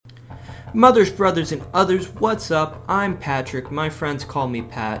Mothers, brothers, and others, what's up? I'm Patrick, my friends call me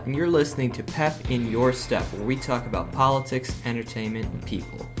Pat, and you're listening to P.E.P in Your Step, where we talk about politics, entertainment, and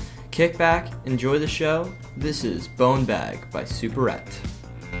people. Kick back, enjoy the show. This is Bone Bag by Superette.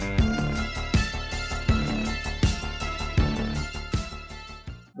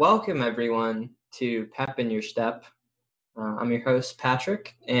 Welcome, everyone, to P.E.P in Your Step. I'm your host,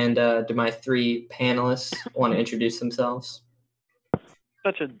 Patrick, and do my three panelists want to introduce themselves?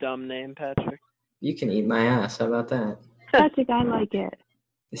 Such a dumb name, Patrick. You can eat my ass. How about that? Patrick, I like it.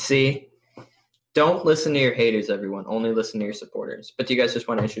 See? Don't listen to your haters, everyone. Only listen to your supporters. But do you guys just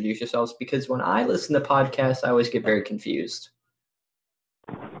want to introduce yourselves? Because when I listen to podcasts, I always get very confused.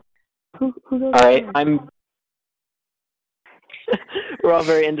 Who goes All right, first? We're all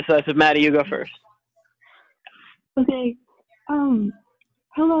very indecisive. Maddie, you go first. Okay.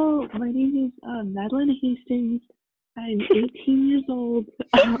 Hello, my name is Madeline Hastings. I'm 18 years old.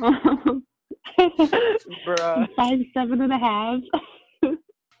 Bruh. 5'7.5".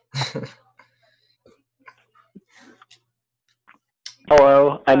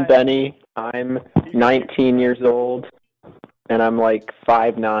 Hello, I'm Hi. Benny. I'm 19 years old, and I'm like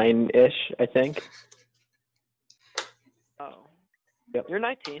 5'9"-ish, I think. Oh. Yep. You're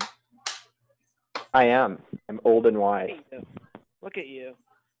 19. I am. I'm old and wise. Look at you.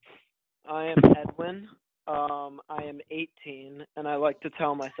 I am Edwin. I am 18, and I like to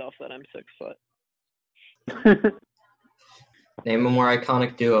tell myself that I'm 6 foot. Name a more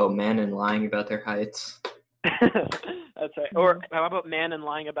iconic duo, man and lying about their heights. That's right. Or how about man and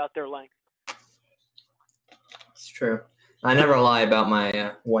lying about their length? It's true. I never lie about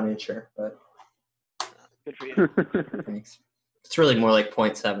my 1-incher, but Good for you. thanks. It's really more like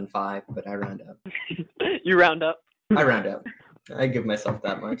 0.75, but I round up. You round up. I round up. I give myself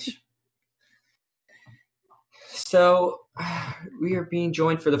that much. So, we are being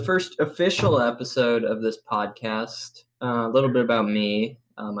joined for the first official episode of this podcast. A little bit about me.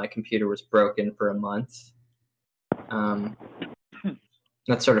 My computer was broken for a month. That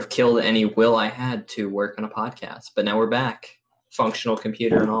sort of killed any will I had to work on a podcast. But now we're back. Functional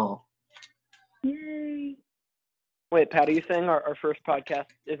computer and all. Yay. Wait, Pat, are you saying our first podcast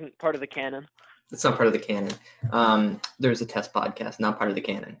isn't part of the canon? It's not part of the canon. There's a test podcast, not part of the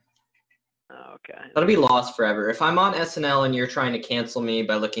canon. Oh, okay. That'll be lost forever. If I'm on SNL and you're trying to cancel me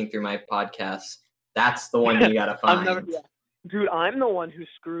by looking through my podcasts, that's the one you gotta find. Dude, I'm the one who's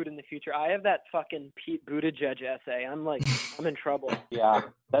screwed in the future. I have that fucking Pete Buttigieg essay. I'm in trouble. Yeah,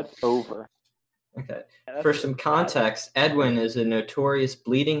 that's over. Okay. Yeah, For some context, Edwin is a notorious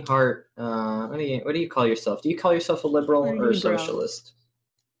bleeding heart. What do you call yourself? Do you call yourself a liberal or a Liberal. socialist?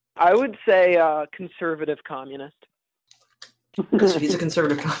 I would say conservative communist. He's a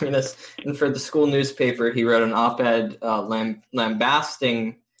conservative communist, and for the school newspaper, he wrote an op-ed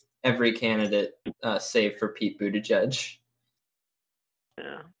lambasting every candidate save for Pete Buttigieg.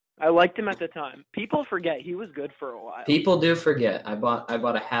 Yeah, I liked him at the time. People forget he was good for a while. People do forget. I bought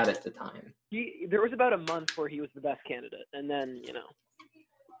a hat at the time. There was about a month where he was the best candidate, and then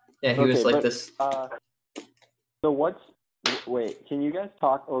Yeah, he was Okay, like but, this. So wait, can you guys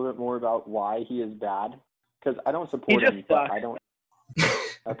talk a little bit more about why he is bad? Because I don't support him, but I don't...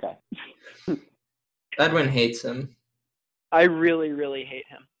 Okay. Edwin hates him. I really, really hate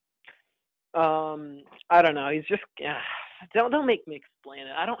him. I don't know. He's just don't make me explain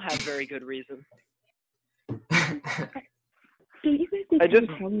it. I don't have very good reason. So you guys have a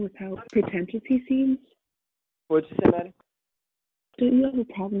problem with how pretentious he seems? What'd you say, Maddie? Do you have a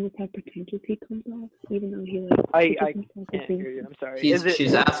problem with how pretentious he comes off, even though he I can't hear you. I'm sorry.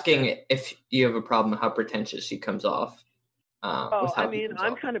 She's asking if you have a problem with how pretentious she comes off.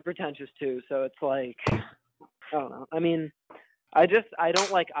 I'm kind of pretentious too, so it's like, I don't know. I mean, I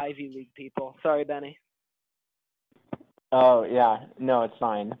don't like Ivy League people. Sorry, Benny. Oh, yeah. No, it's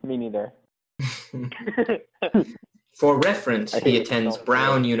fine. Me neither. For reference, he attends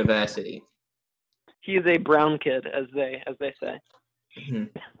Brown University. He is a brown kid, as they say. Mm-hmm.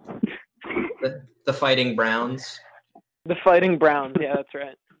 The Fighting Browns. The Fighting Browns. Yeah, that's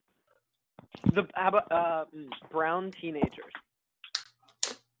right. How about brown teenagers?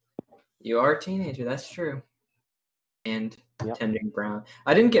 You are a teenager. That's true. And Yep. attending Brown.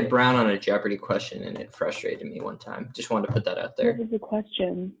 I didn't get Brown on a Jeopardy question, and it frustrated me one time. Just wanted to put that out there. What was the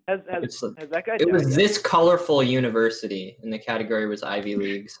question? Has that guy? It was died yet? this colorful university, and the category was Ivy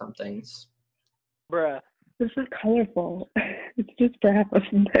League somethings. Bruh. This is colorful. It's just brown.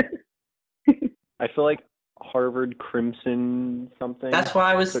 I feel like Harvard Crimson something. That's what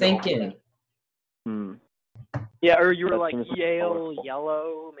I was Could thinking. Yeah, or you were That like seems Yale colorful.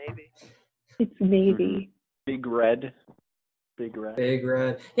 yellow, maybe. It's navy. Big Red. Big Red. Big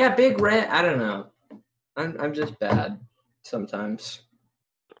Red. Yeah, Big Red. I don't know. I'm just bad sometimes.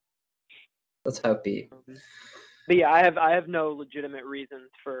 Let's hope he. But yeah, I have no legitimate reasons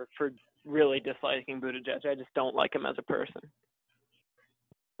for really disliking Buttigieg. I just don't like him as a person.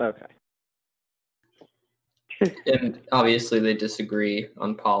 Okay. And obviously they disagree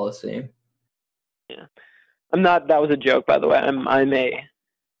on policy. Yeah. That was a joke, by the way. I'm a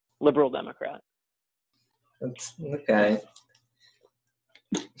liberal Democrat. That's okay.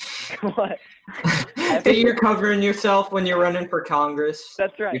 What? But you're covering yourself when you're running for Congress.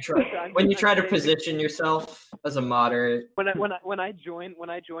 That's right. When you try to position yourself as a moderate. When I join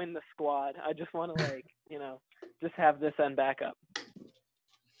the squad, I just want to just have this end backup.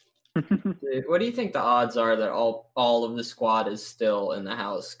 Dude, what do you think the odds are that all of the squad is still in the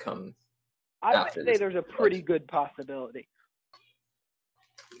House come I would say there's a pretty good possibility.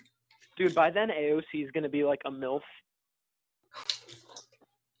 Dude, by then AOC is going to be like a MILF.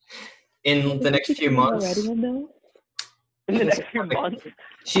 In the next few months? In the next few months?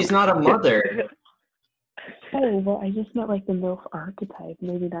 She's not a mother. Oh, well, I just meant like the MILF archetype.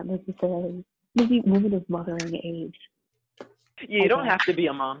 Maybe not necessarily. Maybe woman of mothering age. Yeah, you don't have to be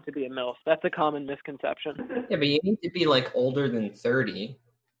a mom to be a MILF. That's a common misconception. Yeah, but you need to be like older than 30.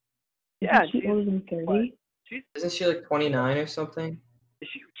 Yeah, she's older than 30. Isn't she like 29 or something?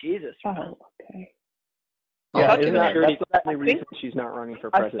 Jesus. Oh, okay. Yeah, that's the only reason she's not running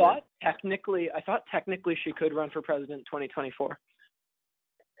for president. I thought technically she could run for president in 2024.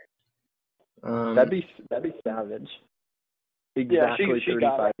 That'd be savage. Exactly, she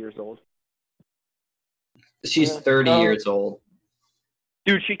 35 years old. She's 30 years old.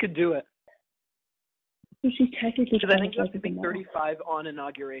 Dude, she could do it. So she's technically. Because I think you have to be 35 on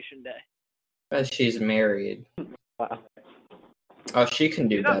Inauguration Day. But she's married. Wow. Oh, she can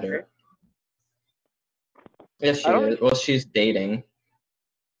do better. Yes, she is. Well, she's dating.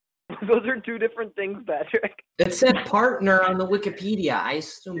 Those are two different things, Patrick. It said partner on the Wikipedia. I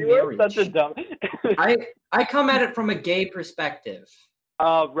assume marriage. Such a dumb. I come at it from a gay perspective.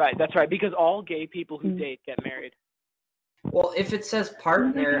 Right. That's right. Because all gay people who date get married. Well, if it says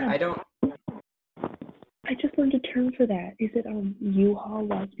partner, I don't. I just learned a term for that. Is it U-Haul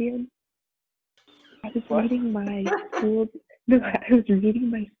lesbian? I was reading my school's. No, I was reading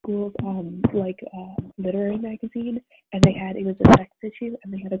my school's literary magazine, and it was a text issue,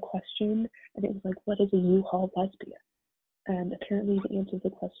 and they had a question, and it was like, what is a U-Haul lesbian? And apparently the answer to the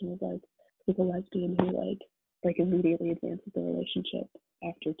question was like, it's a lesbian who like immediately advances the relationship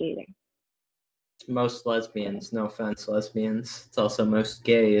after dating. Most lesbians, no offense, lesbians. It's also most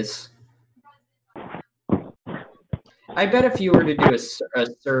gays. I bet if you were to do a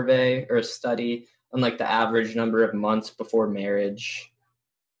survey or a study on like the average number of months before marriage,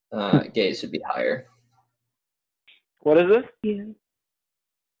 gays would be higher. What is it? Yeah.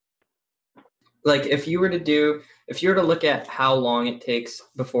 Like if you were to look at how long it takes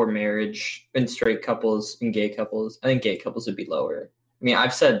before marriage in straight couples and gay couples, I think gay couples would be lower. I mean,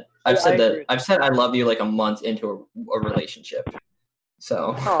 I've said I love you like a month into a relationship.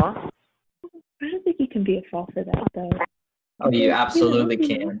 So. Aww. I don't think you can be at fault for that, though. Oh, you absolutely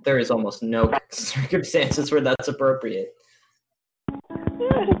can. There is almost no circumstances where that's appropriate. Yeah,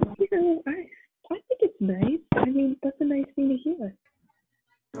 I think it's nice. I mean, that's a nice thing to hear.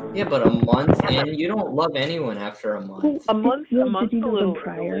 Yeah, but a month in, you don't love anyone after a month. Well, a month a little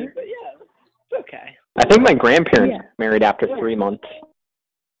prior. Early, but yeah, it's okay. I think my grandparents married after 3 months.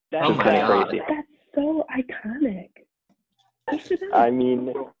 That's crazy. That's so iconic. I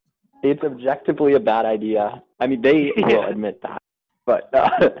mean, it's objectively a bad idea. I mean, they will admit that. But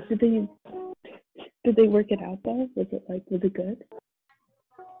did they work it out though? Was it good?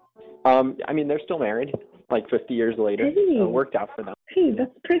 I mean, they're still married, like 50 years later. Hey. So it worked out for them. Hey,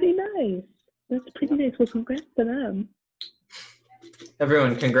 that's pretty nice. Well, congrats to them.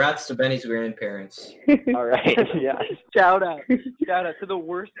 Everyone, congrats to Benny's grandparents. All right, yeah. Shout out to the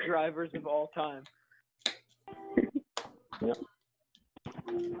worst drivers of all time. Yep.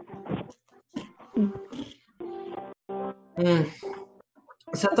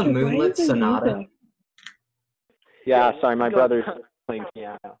 Is that the Moonlit Sonata? Yeah, sorry, my brother's playing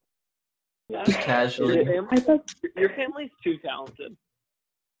piano. Yeah. Just casually. Your family's too talented.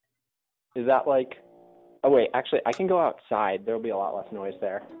 Is that like... Oh, wait, actually, I can go outside. There'll be a lot less noise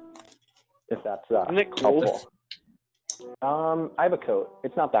there. If that's Isn't it cold? helpful. I have a coat.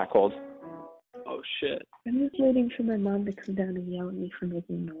 It's not that cold. Oh, shit. I'm just waiting for my mom to come down and yell at me for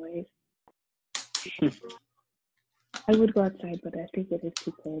making noise. I would go outside, but I think it is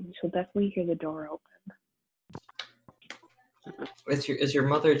too cold. She'll definitely hear the door open. Is your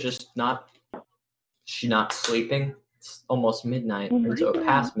mother just not... She not sleeping? It's almost midnight, Well, or so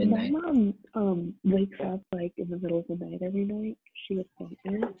past midnight. My mom wakes up like in the middle of the night every night. She has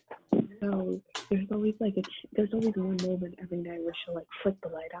nightmares. So there's always one moment every night where she'll like flick the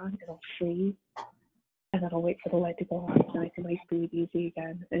light on and it'll freeze, and then I'll wait for the light to go off so I can like breathe easy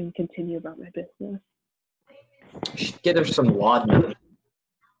again and continue about my business. You should get her some laudanum.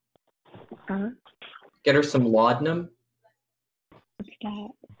 Huh? Get her some laudanum. What's that?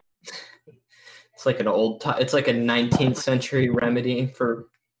 It's like it's like a 19th century remedy for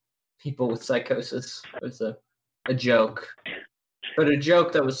people with psychosis. It was a joke. But a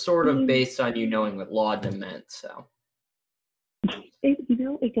joke that was sort of based on you knowing what laudanum meant, so. If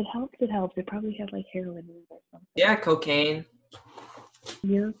it helps, it helps. It probably had like heroin in it or something. Yeah, cocaine.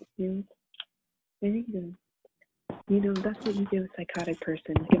 Yeah. Very good. That's what you give a psychotic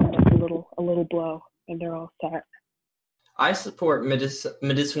person. Give them like a little blow, and they're all set. I support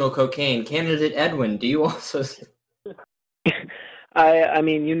medicinal cocaine. Candidate Edwin, do you also? I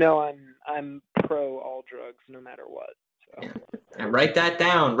mean, I'm pro all drugs, no matter what. So. Yeah. Write that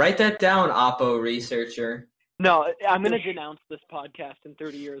down. Write that down, Oppo researcher. No, I'm going to denounce this podcast in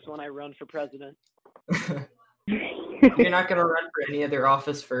 30 years when I run for president. You're not going to run for any other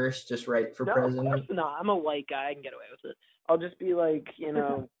office first, just write for president? Of course not. I'm a white guy. I can get away with it. I'll just be like,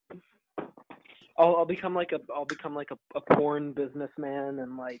 I'll become like a porn businessman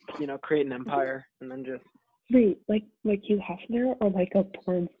and like, create an empire and then just. Wait, like Hugh Hefner or like a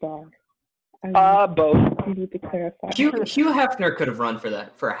porn star? Both. You need to clarify. Hugh Hefner could have run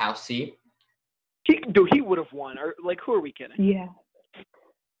for a House seat. He would have won. Or like, who are we kidding? Yeah.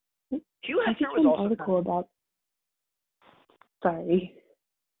 Hugh Hefner was an also article about. Sorry,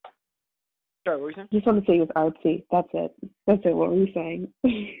 what were you saying? Just want to say it was artsy. That's it. What were you saying?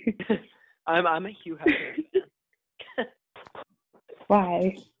 I'm a Hugh Hefner fan.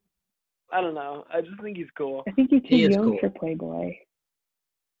 Why? I don't know. I just think he's cool. I think you're too young cool. for Playboy.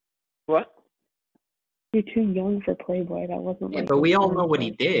 What? You're too young for Playboy. That wasn't like. But we all know what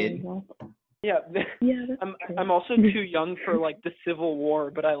he did. Yeah. Yeah. I'm also too young for like the Civil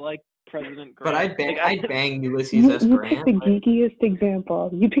War, but I like President Grant. But I'd bang Ulysses S. Grant. You picked the geekiest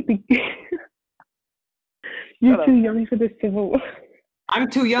example. You picked the. You're too young for the Civil War. I'm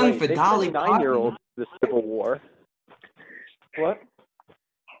too young for Dolly Parton. 9-year-olds to the Civil War. What?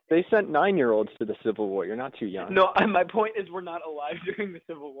 They sent 9-year-olds to the Civil War. You're not too young. No, my point is we're not alive during the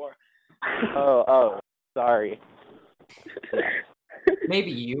Civil War. Oh, sorry.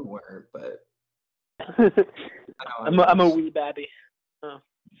 Maybe you were, but I'm a wee babby. Oh.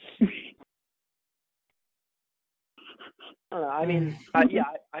 I don't know. I mean,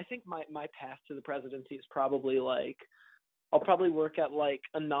 I think my path to the presidency is probably like I'll probably work at like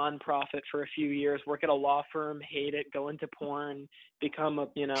a non-profit for a few years, work at a law firm, hate it, go into porn, become a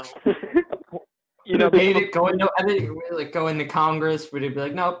hate it, go into Congress, would it be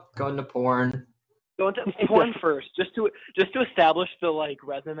like, nope, go into porn. Go into porn first, just to establish the like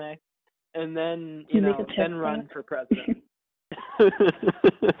resume, and then then run for president.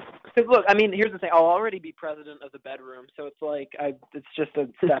 Because look, I mean, here's the thing: I'll already be president of the bedroom, so it's like it's just a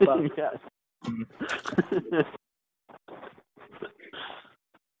step up.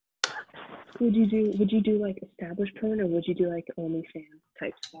 Would you do like established porn, or would you do like OnlyFans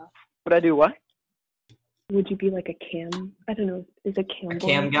type stuff? Would I do what? Would you be like a cam? I don't know. Is a cam boy?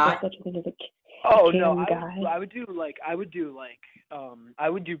 Cam guy? Such a thing as a Oh cam no, guy? I would do gritty. You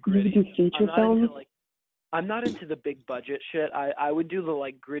would do feature films? I'm not into the big budget shit. I would do the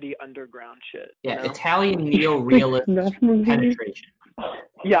like gritty underground shit. Yeah, Italian neo-realist penetration.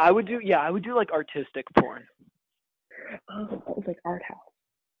 Yeah, I would do like artistic porn. Oh, like art house.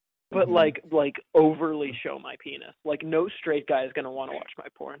 But like overly show my penis. Like no straight guy is gonna want to watch my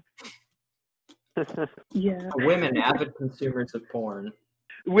porn. Yeah. Women, avid consumers of porn.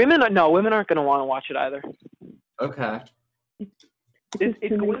 Women aren't gonna want to watch it either. Okay. It's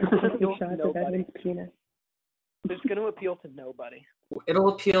going to appeal to shots of nobody. Edwin's penis. It's going to appeal to nobody. It'll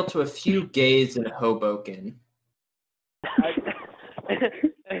appeal to a few gays in Hoboken.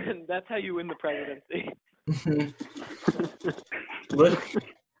 And that's how you win the presidency.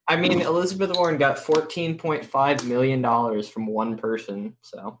 I mean, Elizabeth Warren got $14.5 million from one person,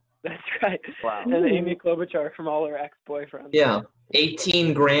 so. That's right. Wow. And Amy Klobuchar from all her ex-boyfriends. Yeah,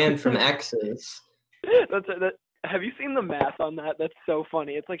 18 grand from exes. Have you seen the math on that? That's so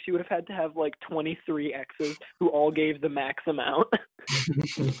funny. It's like she would have had to have like 23 exes who all gave the max amount.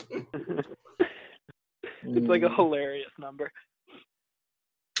 It's like a hilarious number.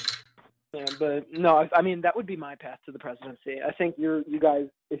 Yeah, but no, I mean that would be my path to the presidency. I think you guys,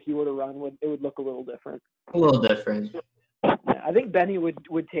 if you were to run, it would look a little different. A little different. Yeah, I think Benny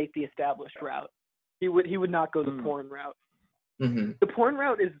would take the established route. He would not go the porn route. Mm-hmm. The porn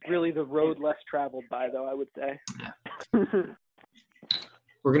route is really the road less traveled by, though, I would say. Yeah.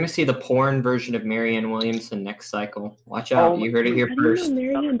 We're going to see the porn version of Marianne Williamson next cycle. Watch out. You heard it here first.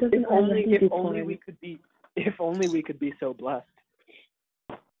 Marianne doesn't if only we could be so blessed.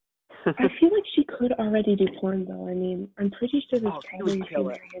 I feel like she could already do porn, though. I mean, I'm pretty sure there's probably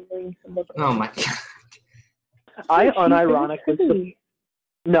Marianne Williamson. Oh, my God. I unironically...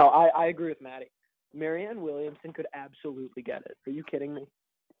 No, I agree with Maddie. Marianne Williamson could absolutely get it. Are you kidding me?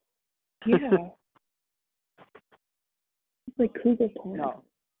 Yeah. It's like cougar porn. No.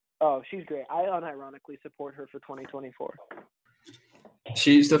 Oh, she's great. I unironically support her for 2024.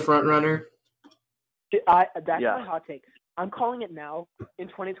 She's the front runner? That's my hot take. I'm calling it now. In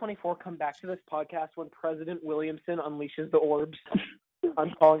 2024, come back to this podcast when President Williamson unleashes the orbs.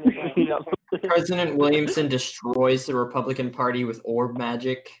 I'm calling it now. President Williamson destroys the Republican Party with orb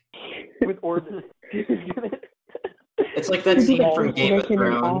magic. With orbs. It's like that scene from Game of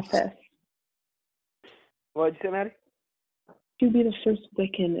Thrones. What did you say, Maddie? She'd be the first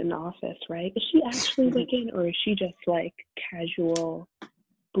Wiccan in office, right? Is she actually Wiccan, or is she just like casual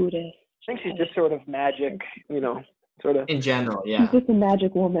Buddhist? I think she's just sort of magic, sort of. In general, yeah. She's just a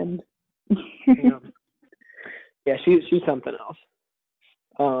magic woman. Yeah, she's something else.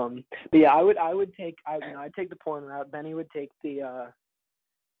 But yeah, I'd take the porn route. Benny would take the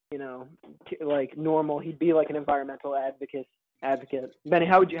like normal. He'd be like an environmental advocate. Benny,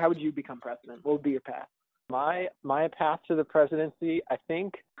 how would you become president? What would be your path? My path to the presidency, I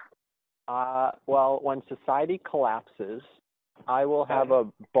think, when society collapses, I will have a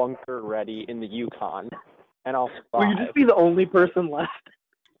bunker ready in the Yukon, and I'll survive. Will you just be the only person left?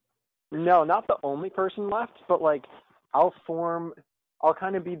 No, not the only person left, but like I'll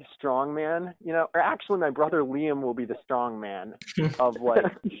kind of be the strong man, or actually my brother Liam will be the strong man of like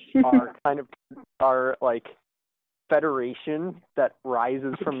our like federation that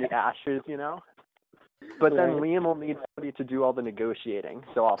rises from the ashes, But then Liam will need somebody to do all the negotiating,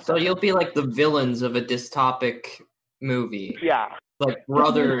 so you'll be like the villains of a dystopic movie. Yeah. Like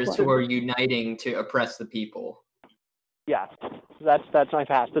brothers who are uniting to oppress the people. Yeah. That's my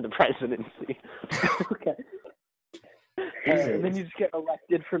path to the presidency. Okay. And then you just get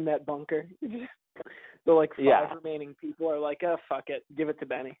elected from that bunker. The like five remaining people are like, oh fuck it, give it to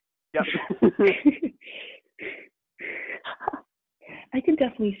Benny. Yep. I could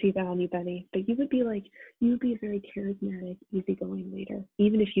definitely see that on you, Benny. But you would be a very charismatic, easygoing leader,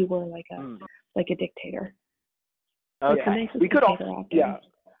 even if you were like a dictator. Okay.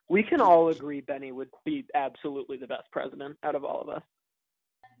 We can all agree Benny would be absolutely the best president out of all of us.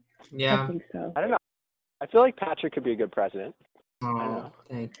 Yeah. I think so. I don't know. I feel like Patrick could be a good president. Oh,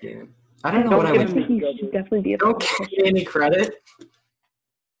 thank you. I don't know what I would think he should definitely be a Don't give me any credit.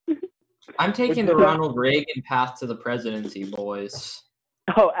 I'm taking the Ronald Reagan path to the presidency, boys.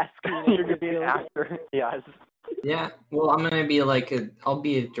 Oh, you're gonna be an actor. Yes. Yeah. Well, I'm gonna be I'll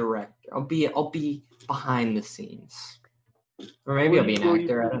be a director. I'll be behind the scenes, or maybe I'll be an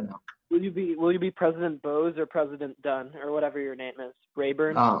actor. I don't know. Will you be President Bose or President Dunn or whatever your name is?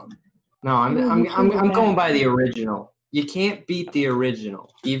 Rayburn. Oh, no, I'm going by the original. You can't beat the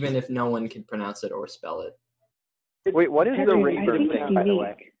original, even if no one can pronounce it or spell it. Wait, what is the Rayburn thing, by the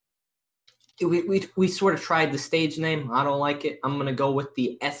way? We sort of tried the stage name. I don't like it. I'm gonna go with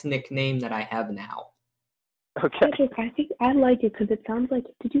the ethnic name that I have now. Okay. Patrick, I think I like it because it sounds like.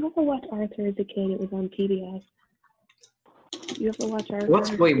 Did you ever watch Arthur as a kid? It was on PBS. You ever watch Arthur?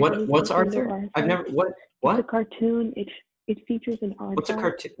 What's Arthur? I've never. What? It's a cartoon. It features an Arthur. What's a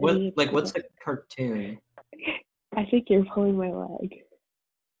cartoon? What's a cartoon? I think you're pulling my leg.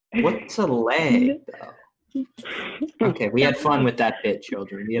 What's a leg? Okay, we had fun with that bit,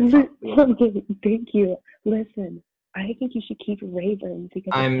 children. We had fun. Thank you. Listen, I think you should keep Rayburn because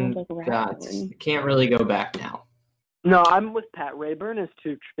it sounds like Rayburn. I can't really go back now. No, I'm with Pat. Rayburn it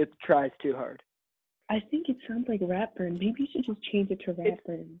tries too hard. I think it sounds like Ratburn. Maybe you should just change it to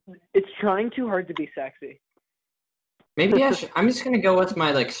Ratburn. It's trying too hard to be sexy. Maybe I'm just gonna go with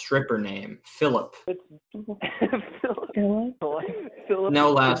my stripper name, Philip. Philip?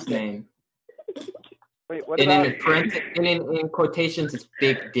 No last name. Wait, what and about... in quotations, it's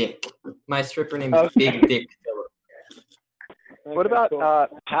Big Dick. My stripper name is Big Dick Philip. What about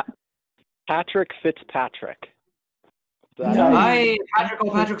Patrick Fitzpatrick? Hi,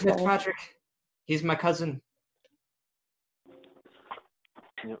 Patrick Fitzpatrick. He's my cousin.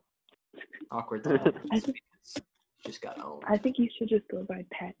 Yep. Awkward. Just got owned. I think you should just go by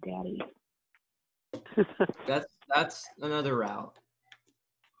Pat Daddy. That's another route.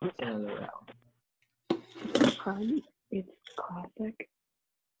 That's another route. It's fun. It's classic.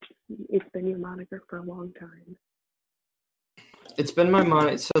 It's been your moniker for a long time. It's been my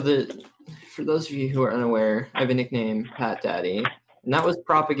moniker. So for those of you who are unaware, I have a nickname, Pat Daddy, and that was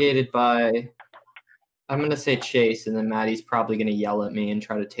propagated by, I'm going to say Chase, and then Maddie's probably going to yell at me and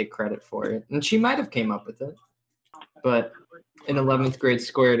try to take credit for it. And she might have came up with it. But in 11th grade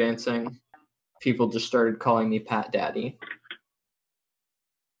square dancing, people just started calling me Pat Daddy.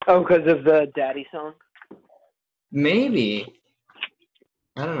 Oh, because of the Daddy song? Maybe.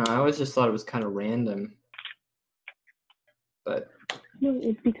 I don't know. I always just thought it was kind of random. But No,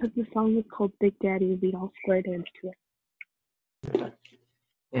 it's because the song was called Big Daddy and we'd all square dance to it.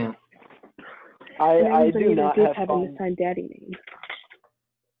 yeah. I do not have an fun. assigned daddy name.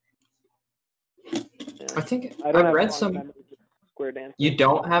 Yeah. I think I don't I've have read fond some. memories of square dancing. You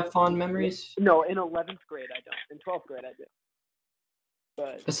don't have fond memories? No, in 11th grade I don't. In 12th grade I do.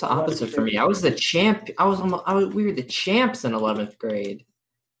 But That's the opposite for me. I was the champ. We were the champs in 11th grade.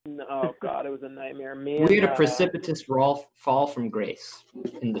 No, oh God, it was a nightmare. We had a precipitous fall from grace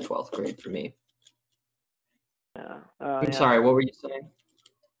in the 12th grade for me. Yeah. I'm sorry. What were you saying?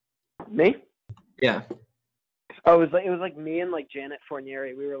 Me? Yeah. Oh, it was like me and like Janet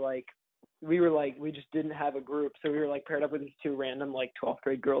Fournieri. We just didn't have a group, so we were like paired up with these two random like 12th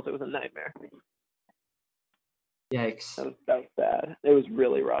grade girls. It was a nightmare. Yikes. That was bad. It was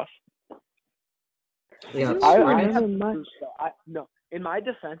really rough. Yeah. I have much. No, in my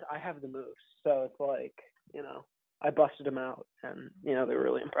defense, I have the moves, so it's like, you know, I busted them out, and you know they were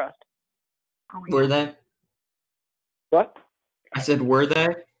really impressed. Were they? What? I said, were they?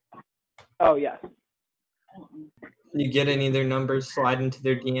 Oh yes. You get any of their numbers? Slide into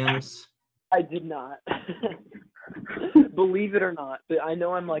their DMs. I did not. Believe it or not, I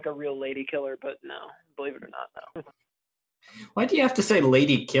know I'm like a real lady killer, but no, believe it or not, no. Why do you have to say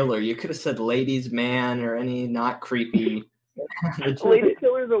lady killer? You could have said ladies man or any not creepy. Lady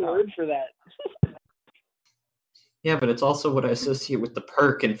killer is a word for that. Yeah, but it's also what I associate with the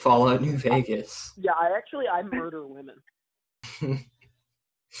perk in Fallout New Vegas. Yeah, I murder women.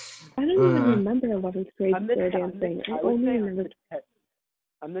 I don't even remember 11th grade square dancing. I only remember.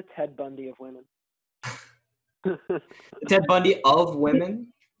 I'm the Ted Bundy of women. Ted Bundy of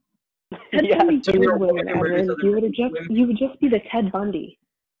women? Ted Bundy killed women, Edwin. You would just be the Ted Bundy.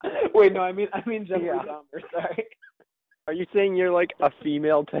 Wait, no, I mean Jeffrey Dahmer. Sorry. Are you saying you're like a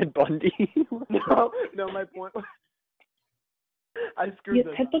female Ted Bundy? No, my point was I screwed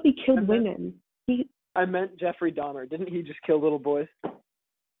this. Ted Bundy killed women. I meant Jeffrey Dahmer. Didn't he just kill little boys?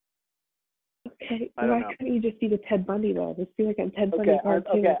 Okay, why couldn't you just be the Ted Bundy though? Just be like a Ted Bundy part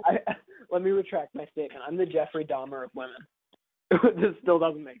too. Okay, let me retract my statement. I'm the Jeffrey Dahmer of women. This still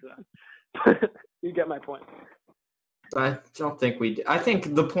doesn't make sense. You get my point. I don't think we do. I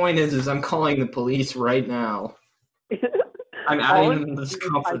think the point is I'm calling the police right now. I'm adding them to this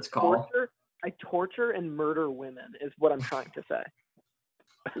conference call. I torture and murder women is what I'm trying to say.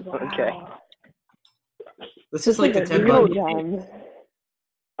 Wow. Okay. This is like the Ted Bundy.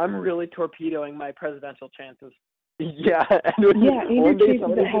 I'm really torpedoing my presidential chances. Yeah, and your chances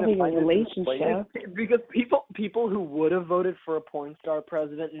of having a relationship. Because people who would have voted for a porn star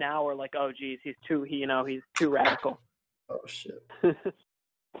president now are like, oh geez, he's too radical. Oh shit. That's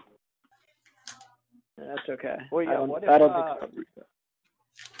okay. Well, yeah,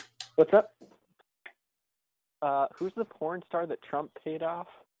 What's up? Who's the porn star that Trump paid off?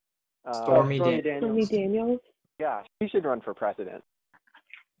 Stormy Daniels. Stormy Daniels? Yeah, she should run for president.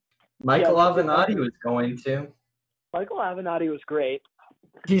 Michael Avenatti was going to. Michael Avenatti was great.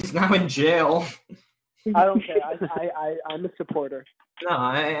 He's now in jail. I don't care. I'm a supporter. No,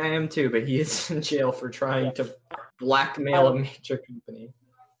 I am too, but he is in jail for trying to blackmail a major company.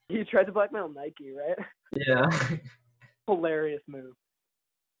 He tried to blackmail Nike, right? Yeah. Hilarious move.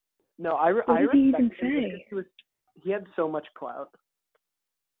 No, I what did he even say? He had so much clout.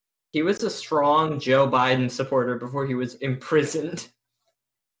 He was a strong Joe Biden supporter before he was imprisoned.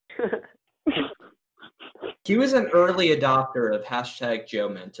 He was an early adopter of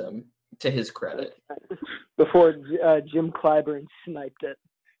 #JoeMentum, to his credit. Before Jim Clyburn sniped it.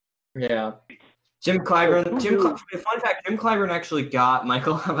 Yeah. Jim Clyburn, fun fact, Jim Clyburn actually got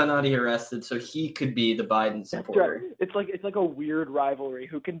Michael Avenatti arrested so he could be the Biden supporter. That's right. It's like a weird rivalry.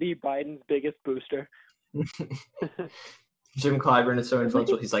 Who can be Biden's biggest booster? Jim Clyburn is so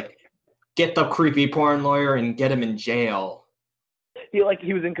influential. He's like, get the creepy porn lawyer and get him in jail. He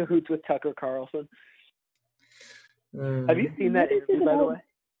was in cahoots with Tucker Carlson. Have you seen that interview, by the way?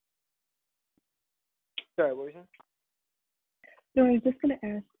 Sorry, what were you saying? No, I was just going to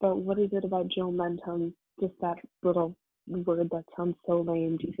ask about what is it about Joe Mentum, just that little word that sounds so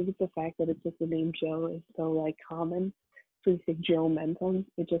lame. Do you think it's the fact that it's just the name Joe is so, like, common? so you say Joe Mentum.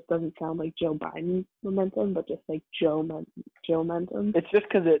 It just doesn't sound like Joe Biden momentum, but just like Joe Mentum. It's just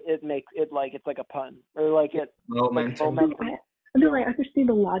because it makes it like it's like a pun or like it like momentum. No, I understand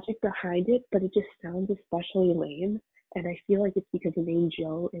the logic behind it, but it just sounds especially lame, and I feel like it's because the name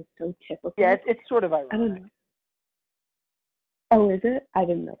Joe is so typical. Yeah, it's sort of ironic. I don't know. Oh, is it? I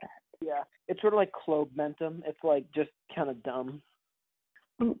didn't know that. Yeah, it's sort of like Klobumentum. It's like just kind of dumb.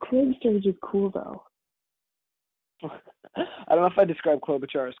 Klobuchar is cool though. I don't know if I describe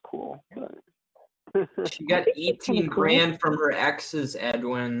Klobuchar as cool, but she got 18 grand from her exes,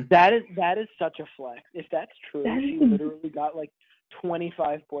 Edwin. That is such a flex. If that's true, she literally got like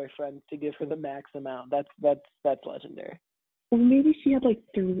 25 boyfriends to give her the max amount. That's legendary. Well, maybe she had like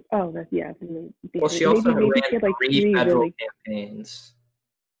 3. Oh, that's yeah. Well, she also ran she had like 3 federal campaigns.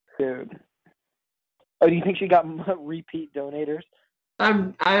 Dude. Oh, do you think she got repeat donators?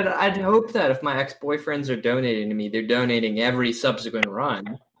 I'd hope that if my ex-boyfriends are donating to me, they're donating every subsequent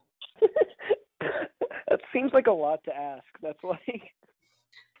run. That seems like a lot to ask. That's like.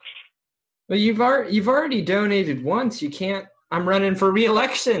 Well, you've already donated once. You can't. I'm running for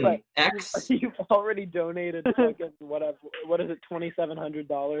re-election. Right. X. You've already donated fucking whatever. What is it?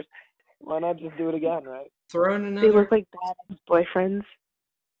 $2,700. Why not just do it again, right? Throw in another. They look like bad ex-boyfriends.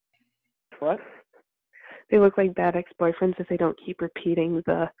 What? They look like bad ex-boyfriends if they don't keep repeating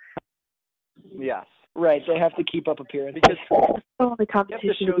the. Yes. Right. They have to keep up appearances. Oh, the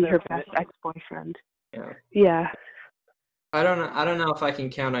competition to be her best ex-boyfriend. Yeah. Yeah. I don't know if I can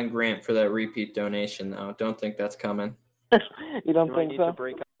count on Grant for that repeat donation though. Don't think that's coming. You don't think so? To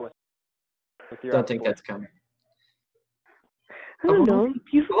break up with your don't think that's coming. I don't know.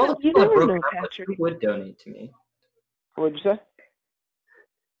 You never know, Patrick. Who would donate to me? What'd you say?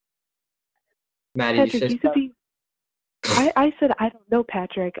 Maddie, Patrick, I said I don't know,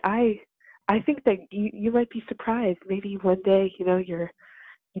 Patrick. I think that you might be surprised. Maybe one day, you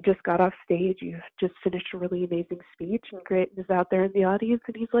just got off stage, you just finished a really amazing speech, and Grant is out there in the audience,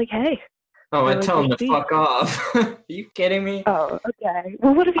 and he's like, "Hey." Oh, I tell him to fuck off. Are you kidding me? Oh, okay.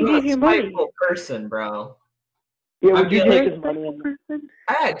 Well, what if he gave you money? I'm a spiteful person, bro. Yeah, would you take his money?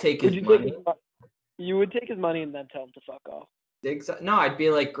 I'd take his money. You would take his money and then tell him to fuck off. No, I'd be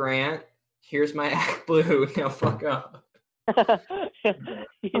like, Grant, here's my act blue. Now fuck off.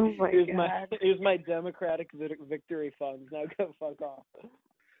 Oh my God. Here's my Democratic victory funds. Now go fuck off.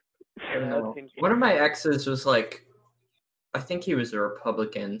 One of my exes was like, I think he was a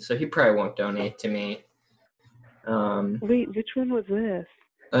Republican, so he probably won't donate to me. Wait, which one was this?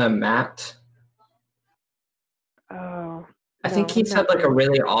 Matt. Oh. I think he said like a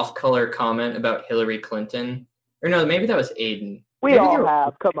really off-color comment about Hillary Clinton. Or no, maybe that was Aiden. We all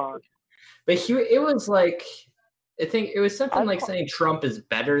have, come on. But it was like, I think it was something like saying Trump is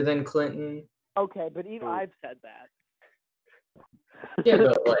better than Clinton. Okay, but even I've said that. Yeah,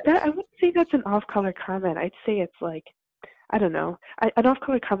 but like, I wouldn't say that's an off-color comment. I'd say it's like, I don't know. An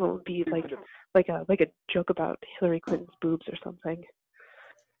off-color comment would be like a joke about Hillary Clinton's boobs or something.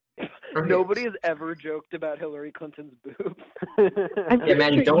 Nobody has ever joked about Hillary Clinton's boobs. Yeah,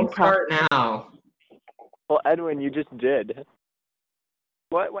 man, don't start now. Well, Edwin, you just did.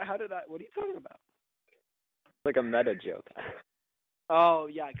 What? How did I? What are you talking about? Like a meta joke. Oh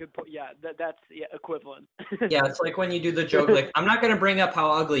yeah, good point. Yeah, that's equivalent. Yeah, it's like when you do the joke, like, I'm not going to bring up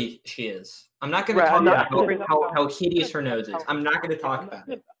how ugly she is. I'm not going to talk about how hideous her nose is. I'm not going to talk about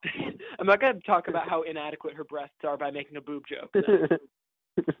it. I'm not going to talk about how inadequate her breasts are by making a boob joke. No.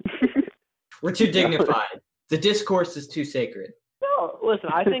 We're too dignified. The discourse is too sacred. No, listen.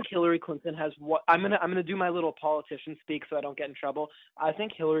 I think Hillary Clinton has what I'm gonna do my little politician speak so I don't get in trouble. I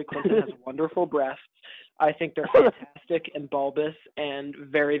think Hillary Clinton has wonderful breasts. I think they're fantastic and bulbous and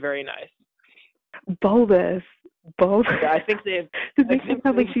very, very nice. Bulbous. Yeah, I think they have. Does it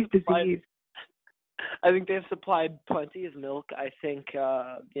sound like she's diseased? I think they've supplied plenty of milk. I think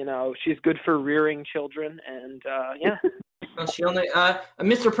she's good for rearing children, and yeah. Well, she only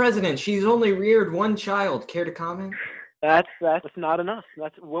Mr. President, she's only reared one child. Care to comment? That's not enough.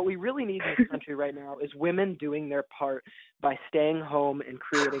 That's what we really need in this country right now is women doing their part by staying home and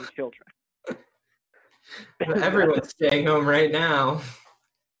creating children. Everyone's staying home right now.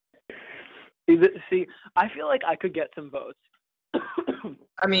 See, I feel like I could get some votes.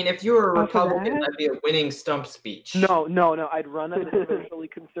 I mean, if you were a Republican, that'd be a winning stump speech. No. I'd run as a socially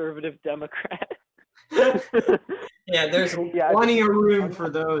conservative Democrat. Yeah, there's plenty of room for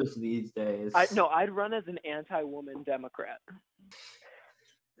those these days. I'd run as an anti-woman Democrat.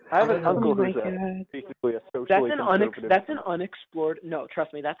 I have an uncle who's basically a socially conservative. That's an unexplored. No,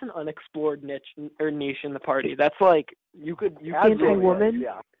 trust me, that's an unexplored niche in the party. That's like you could anti-woman.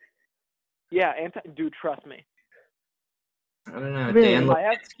 Yeah, dude, trust me. I don't know. Really? Dan I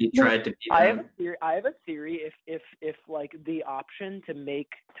have- Lipinski tried to be I have them. I have a theory. If like the option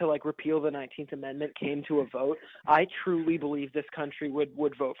to like repeal the 19th Amendment came to a vote, I truly believe this country would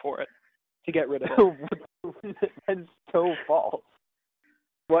vote for it to get rid of it. That's so false.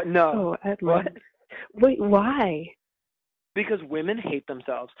 What? No. Oh, Edwin. What? Wait, why? Because women hate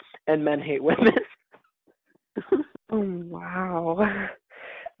themselves and men hate women. Oh, wow.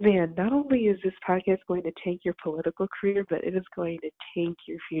 Man, not only is this podcast going to tank your political career, but it is going to tank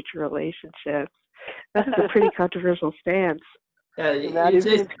your future relationships. That is a pretty controversial stance. Yeah, Maddie, you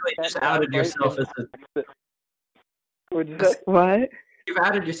basically just outed yourself as a What'd you say? What? you've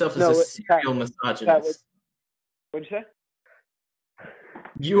outed yourself as No, a Pat- serial Pat misogynist. What'd you say?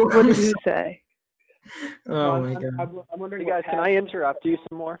 You What are. did you say? Oh my I'm- god. I'm wondering. Hey guys, can I interrupt you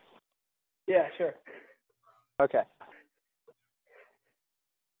some more? Yeah, sure. Okay.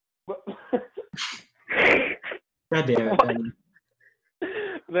 God damn it, Ben.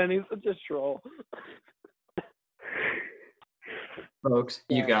 Then he's such a troll. Folks,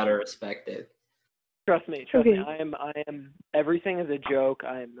 you Yeah. gotta respect it. Trust me. Okay. I am. Everything is a joke.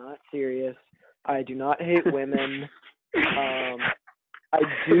 I am not serious. I do not hate women. I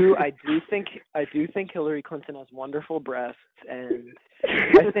do think Hillary Clinton has wonderful breasts, and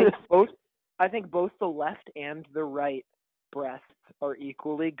I think both the left and the right breasts are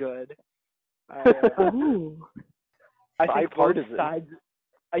equally good. Ooh. I think both Bipartisan. sides.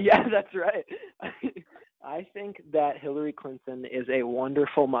 Yeah, that's right. I think that Hillary Clinton is a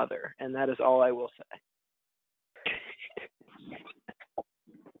wonderful mother, and that is all I will say.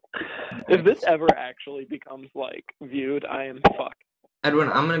 If this ever actually becomes like viewed, I am fucked. Edwin,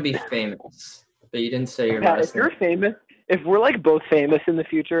 I'm gonna be famous, but you didn't say your Pat, last if you're name. famous, if we're like both famous in the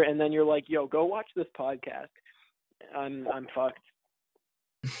future, and then you're like, "Yo, go watch this podcast," I'm fucked.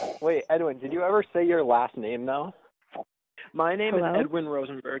 Wait, Edwin, did you ever say your last name though? My name Hello? is Edwin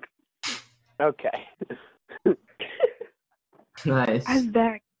Rosenberg. Okay. Nice. I'm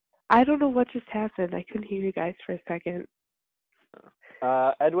back. I don't know what just happened. I couldn't hear you guys for a second.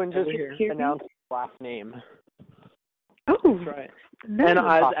 Edwin just Over here. Hear me? announced his last name. Oh, That's right. nice. And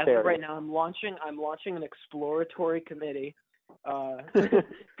as of Posterity. right now, I'm launching an exploratory committee to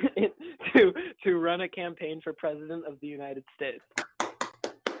run a campaign for president of the United States.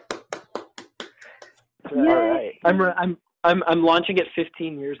 Yay. All right. I'm launching it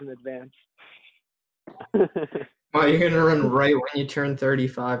 15 years in advance. Well, you're gonna run right when you turn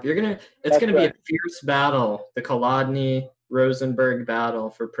 35. It's That's gonna be a right. fierce battle, the Kolodny-Rosenberg battle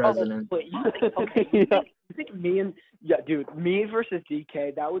for president. Wait, you think me versus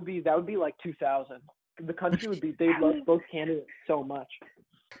DK? That would be like 2000. The country would be. They'd love both candidates so much.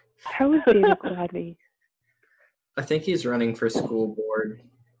 How is David Gladney? I think he's running for school board.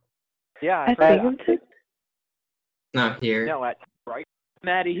 Yeah, At Fred, Binghamton? Not here. no, at right.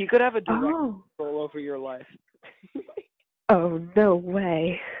 Maddie, he could have a direct Oh. control over your life. Oh, no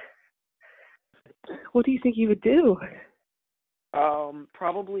way. What do you think he would do?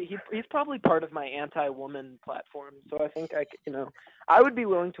 Probably he's probably part of my anti-woman platform. So I think I would be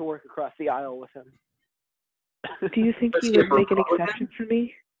willing to work across the aisle with him. Do you think he Is he a would make an Republican? exception for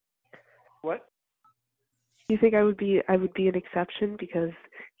me? What? Do you think I would be an exception because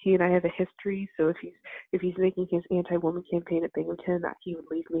he and I have a history? So if he's making his anti-woman campaign at Binghamton, he would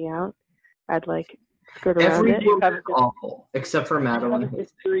leave me out. I'd like skirt around Every it. woman is awful, except for You have a Madeline.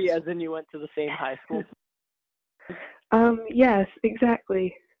 history, as in you went to the same high school. Yes,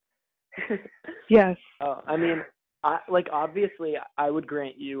 exactly. Yes. I mean, obviously, I would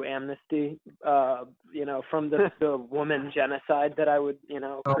grant you amnesty. From the woman genocide that I would,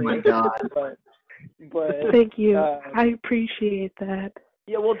 Oh my create. god. But Thank you. uh, I appreciate that.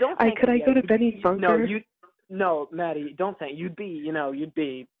 yeah, well, don't. I thank could me I yet. go to You'd Benny's be- bunker? No, Maddie, don't think. You'd be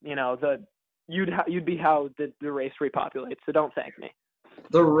how the race repopulates. So don't thank me.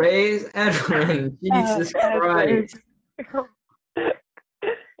 The Rays, Edwin. Jesus Christ.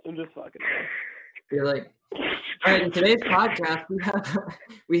 I'm just fucking. You're like, all right, in today's podcast,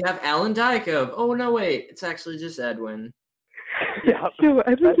 we have Alan Dykov. Oh, no, wait. It's actually just Edwin. Yeah. No,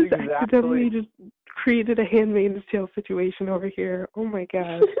 Edwin That's just exactly- accidentally just created a Handmaid's Tale situation over here. Oh my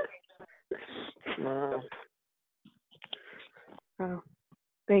god. Wow.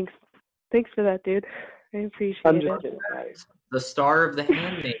 Thanks for that, dude. I appreciate I'm it. just kidding, Maddie. The star of The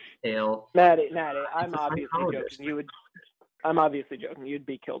Handmaid's Tale. Maddie, I'm He's a obviously psychologist. joking. I'm obviously joking. You'd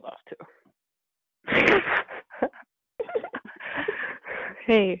be killed off too.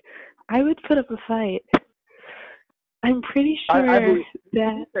 Hey, I would put up a fight. I'm pretty I sure believe-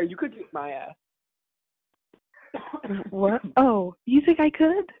 that. Sure, you could kick my ass. What? Oh, you think I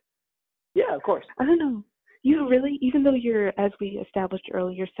could? Yeah, of course. I don't know. You really, even though you're, as we established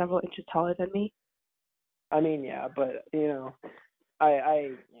earlier, several inches taller than me? I mean, yeah, but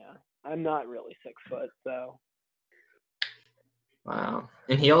I'm not really 6 foot, so. Wow.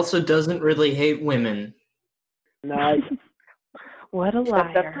 And he also doesn't really hate women. No, What a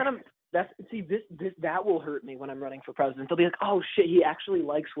liar. That will hurt me when I'm running for president. They'll be like, oh shit, he actually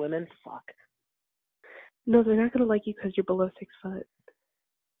likes women? Fuck. No, they're not going to like you because you're below 6 foot.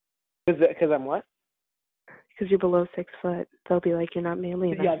 Because I'm what? Because you're below 6 foot. They'll be like, you're not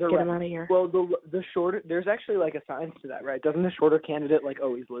manly enough. Yeah, Get him out of here. Well, the shorter, there's actually like a science to that, right? Doesn't the shorter candidate like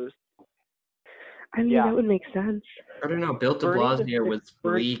always lose? I mean, that would make sense. I don't know. Bill de Blasio was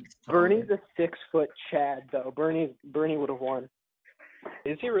weak. Bernie's a 6 foot Chad, though. Bernie would have won.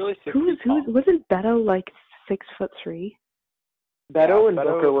 Is he really 6 Who feet tall? wasn't Beto like 6'3"? Beto and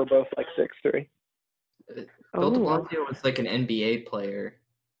Booker were both like 6'3". Bill de Blasio was like an NBA player.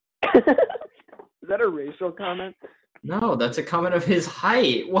 Is that a racial comment? No, that's a comment of his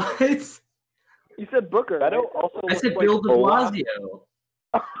height. What? You said Booker. Beto also I said like Bill de Blasio.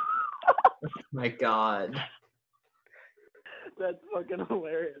 Oh my God. That's fucking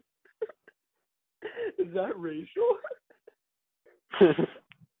hilarious. Is that racial?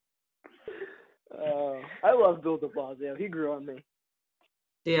 I love Bill de Blasio. He grew on me.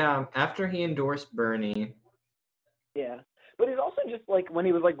 Yeah, after he endorsed Bernie. Yeah. But he's also just like when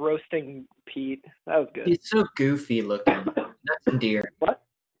he was like roasting Pete. That was good. He's so goofy looking. That's endearing. What?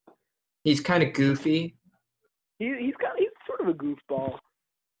 He's kind of goofy. He's sort of a goofball.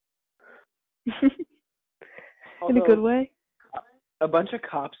 In a good way? A bunch of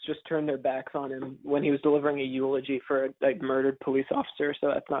cops just turned their backs on him when he was delivering a eulogy for a murdered police officer, so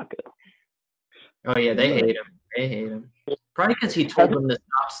that's not good. Oh, yeah, they hate him. They hate him. Probably because he told them to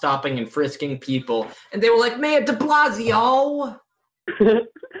stop stopping and frisking people. And they were like, man, de Blasio! We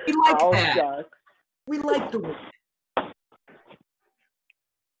like that. God. We like the way.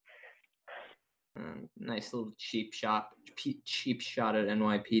 Nice little cheap shot at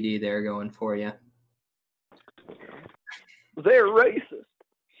NYPD there going for you. They're racist.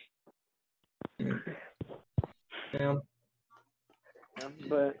 Yeah.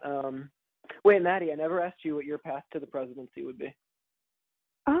 But wait, Maddie, I never asked you what your path to the presidency would be.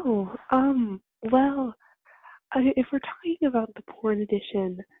 Oh, well, if we're talking about the porn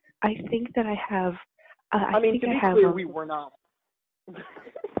edition, I think that I have. I mean, to be clear, we were not.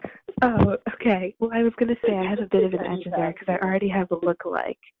 Oh, okay. Well, I was going to say I have a bit of an edge there because I already have a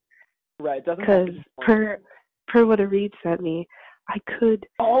lookalike. Right. Because per what a read sent me, I could,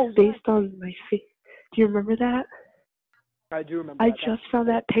 based on my face. Do you remember that? I do remember. I just found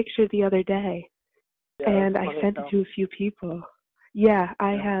that picture the other day, and I sent it to a few people. Yeah,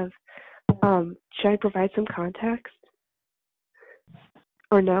 I have. Should I provide some context?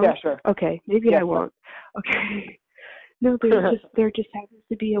 Or no? Yeah, sure. Okay, maybe I won't. Okay. No, there just happens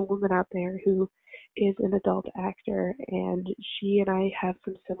to be a woman out there who is an adult actor, and she and I have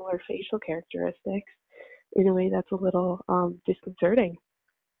some similar facial characteristics in a way that's a little disconcerting.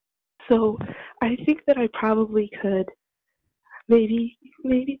 So I think that I probably could maybe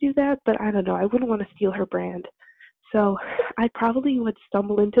do that, but I don't know. I wouldn't want to steal her brand. So I probably would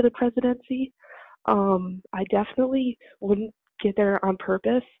stumble into the presidency. I definitely wouldn't get there on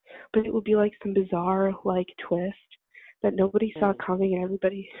purpose, but it would be like some bizarre like twist that nobody saw coming, and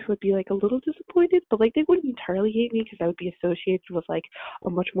everybody would be like a little disappointed, but like they wouldn't entirely hate me because I would be associated with like a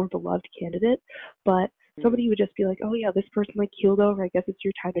much more beloved candidate. But somebody would just be like, oh yeah, this person like keeled over, I guess it's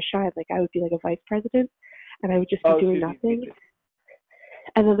your time to shine. Like I would be like a vice president, and I would just be doing nothing.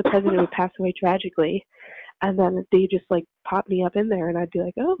 And then the president would pass away tragically, and then they just like pop me up in there, and I'd be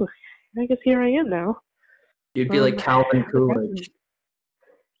like, oh, I guess here I am now. You'd be like Calvin Coolidge.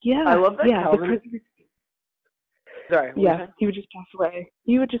 Yeah, I love that. Yeah, Calvin. Sorry. Yeah, he would just pass away.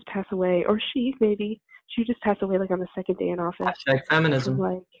 He would just pass away, or she maybe. She would just pass away like on the second day in office. Hashtag feminism.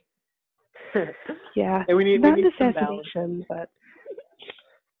 Like, yeah, we need not an some assassination, but.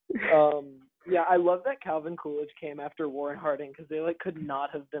 Yeah, I love that Calvin Coolidge came after Warren Harding because they like could not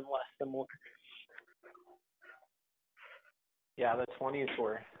have been less similar. Yeah, the 20s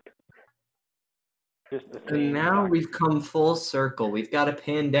were just the same. And now we've come full circle. We've got a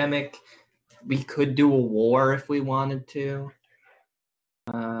pandemic. We could do a war if we wanted to.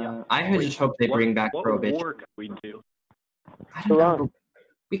 I just hope they bring back prohibition. What war could we do? I don't know.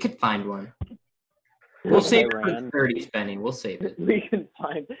 We could find one. We'll save it for the 30s, Benny. We'll save it. We can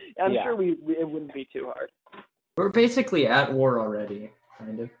find. I'm sure it wouldn't be too hard. We're basically at war already,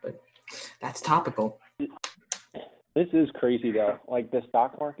 kind of, but that's topical. This is crazy, though. Like, the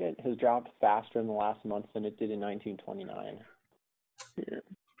stock market has dropped faster in the last month than it did in 1929.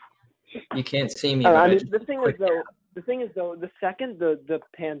 You can't see me. I mean, the thing is though, the second the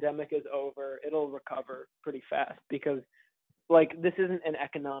pandemic is over, it'll recover pretty fast because, like, this isn't an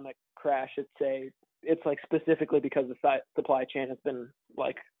economic crash. It's like specifically because the supply chain has been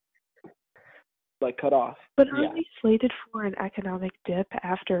like cut off. But aren't we slated for an economic dip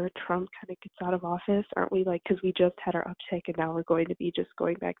after Trump kind of gets out of office? Aren't we, like, because we just had our uptick and now we're going to be just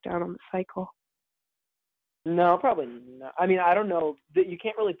going back down on the cycle? No, probably not. I mean, I don't know. You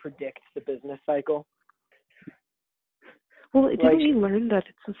can't really predict the business cycle. Well, didn't we learn that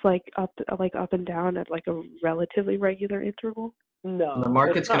it's just like up and down at like a relatively regular interval? No, the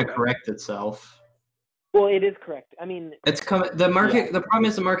market's going to correct itself. Well, it is correct. I mean, the market. Yeah. The problem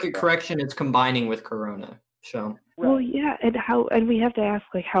is the market correction is combining with Corona. So. Well, yeah, and we have to ask,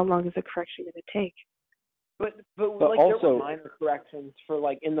 like, how long is the correction going to take? But like also, there were minor corrections for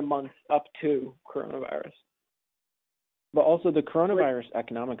like in the months up to coronavirus. But also the coronavirus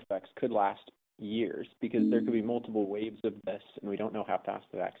economic effects could last years because there could be multiple waves of this, and we don't know how fast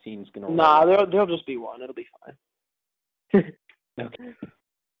the vaccine's going to. Nah, there'll just be one. It'll be fine. Okay.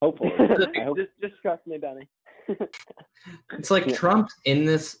 Hopefully. Just trust me, Benny. It's like Trump's in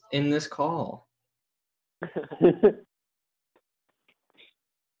this call.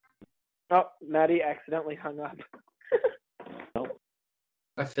 Oh, Maddie accidentally hung up. Nope.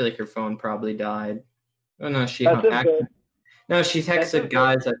 I feel like her phone probably died. Oh no, she texted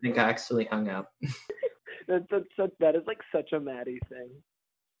guys. I think I actually hung up. That is like such a Maddie thing.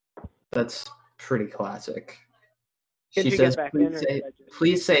 That's pretty classic. Can she says,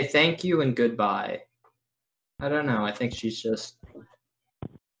 please say thank you and goodbye. I don't know. I think she's just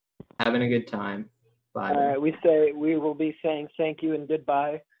having a good time. Bye. All right, we will be saying thank you and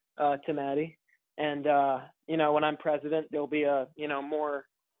goodbye to Maddie. And, when I'm president, there'll be a, more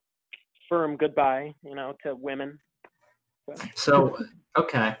firm goodbye, to women. So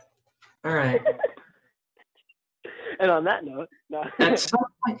okay. All right. And on that note, no. At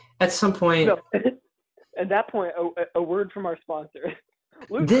some point. No. At that point, a word from our sponsor.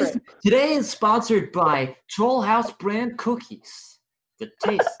 Today is sponsored by Toll House brand cookies. The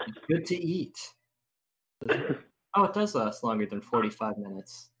taste is good to eat. Oh, it does last longer than 45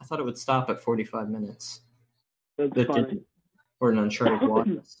 minutes. I thought it would stop at 45 minutes. That's funny. Or an uncharted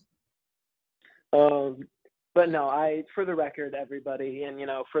waters. But no, for the record, everybody, and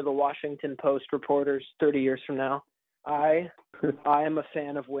for the Washington Post reporters 30 years from now, I am a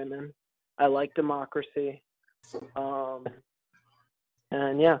fan of women. I like democracy.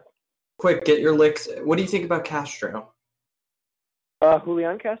 And yeah. Quick, get your licks. What do you think about Castro?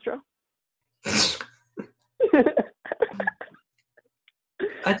 Julian Castro?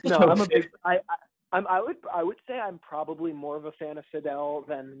 No, I'm a big. I would say I'm probably more of a fan of Fidel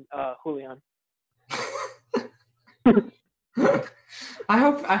than Julian.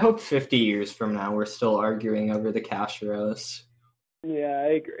 I hope 50 years from now we're still arguing over the Castros. Yeah,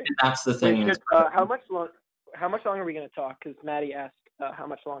 I agree. And that's the thing. How much longer are we going to talk? Because Maddie asked how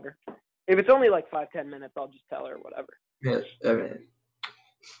much longer. If it's only like 5-10 minutes, I'll just tell her whatever. Yes. I mean,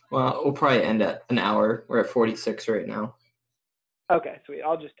 well, we'll probably end at an hour. We're at 46 right now. Okay, sweet.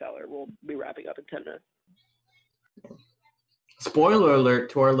 I'll just tell her. We'll be wrapping up in 10 minutes. Spoiler alert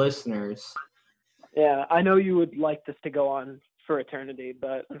to our listeners. Yeah, I know you would like this to go on for eternity,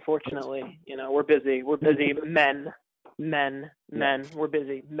 but unfortunately, we're busy. We're busy men. We're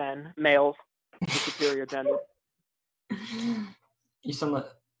busy men, males, the superior gender. You sound like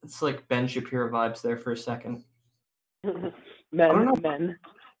it's like Ben Shapiro vibes there for a second. Men.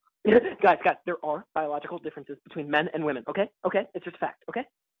 Guys, there are biological differences between men and women. Okay, it's just a fact. Okay,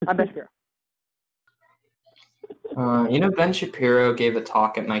 I'm Ben Shapiro. Ben Shapiro gave a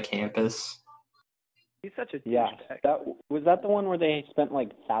talk at my campus. He's such a douchebag. Was that the one where they spent like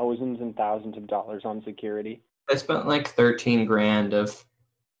thousands and thousands of dollars on security? I spent like $13,000 of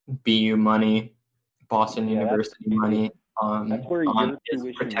BU money, Boston University money on his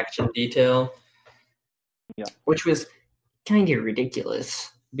protection detail. Yeah, which was kind of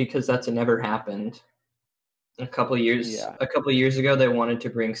ridiculous because that's never happened. A couple of years ago, they wanted to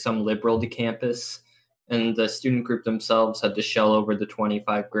bring some liberal to campus, and the student group themselves had to shell over the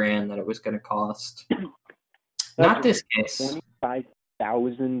 $25,000 that it was going to cost. Not this case.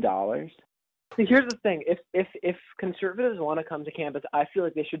 $25,000. See, here's the thing: if conservatives want to come to campus, I feel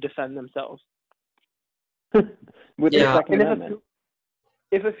like they should defend themselves. With the Second Amendment.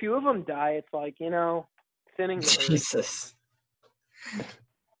 If a few of them die, it's like thinning. Jesus.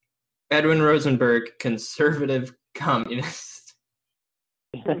 Edwin Rosenberg, conservative communist.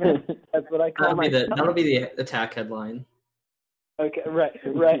 That's what I call that'll be the attack headline. Okay, right.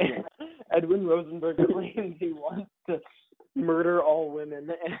 Edwin Rosenberg claims he wants to murder all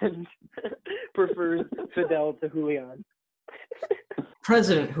women and prefers Fidel to Julian.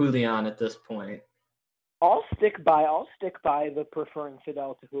 President Julian at this point. I'll stick by the preferring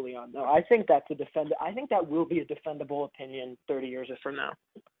Fidel to Julian. No, I think that will be a defendable opinion 30 years from now.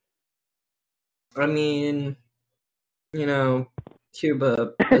 I mean,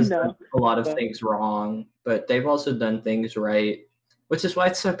 Cuba has done a lot of things wrong, but they've also done things right, which is why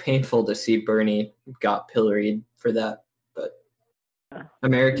it's so painful to see Bernie got pilloried for that. But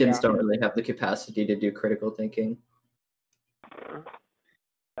Americans don't really have the capacity to do critical thinking.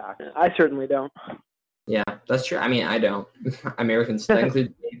 I certainly don't. Yeah, that's true. I mean, I don't. Americans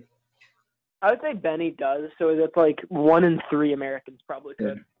technically. I would say Benny does, so that's like 1 in 3 Americans probably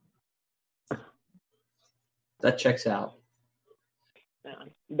could. That checks out. Yeah.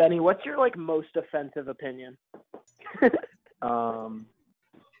 Benny, what's your most offensive opinion?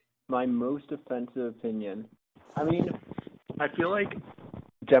 My most offensive opinion. I mean, I feel like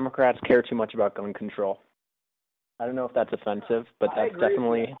Democrats care too much about gun control. I don't know if that's offensive, but that's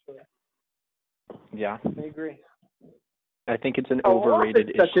definitely. Yeah. I agree. I think it's an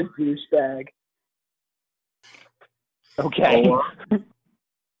overrated issue. Such a douchebag. Okay.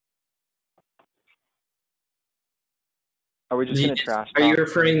 Are we just going to trash talk? Are you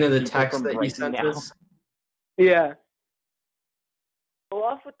referring to the text that he sent us? Yeah. Go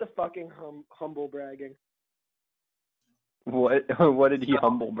off with the fucking humble bragging. What did he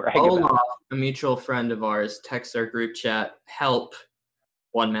humble brag about? Olaf, a mutual friend of ours, texts our group chat, help,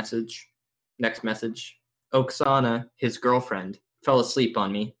 one message, next message. Oksana, his girlfriend, fell asleep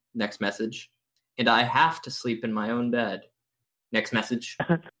on me, next message. And I have to sleep in my own bed. Next message.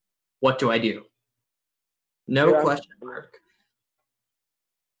 What do I do? No question mark.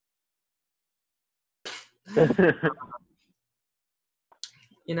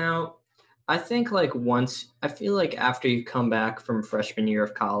 I think I feel like after you come back from freshman year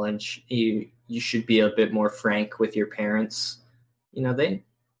of college, you should be a bit more frank with your parents. They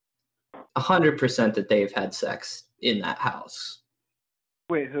 100% that they've had sex in that house.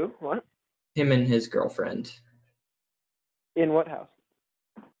 Wait, who? What? Him and his girlfriend. In what house?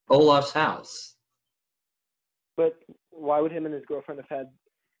 Olaf's house. But why would him and his girlfriend have had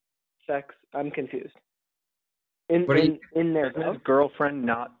sex? I'm confused. In their house? His girlfriend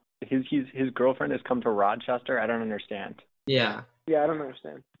not his girlfriend has come to Rochester? I don't understand. Yeah. Yeah, I don't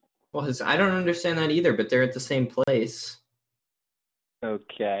understand. Well, I don't understand that either, but they're at the same place.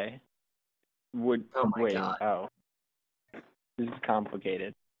 Okay. Oh my God. Oh. This is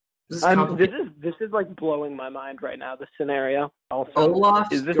complicated. This is blowing my mind right now, this scenario. Also,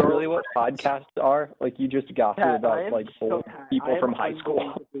 Olaf's is this really what podcasts are? You just gossip about people from high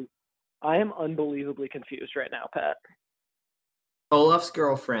school. I am unbelievably confused right now, Pat. Olaf's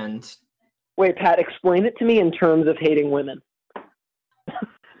girlfriend. Wait, Pat, explain it to me in terms of hating women.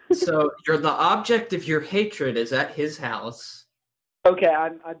 So you're the object of your hatred is at his house. Okay,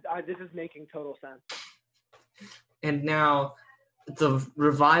 this is making total sense. And now the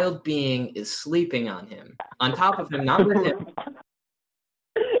reviled being is sleeping on him. On top of him, not with him.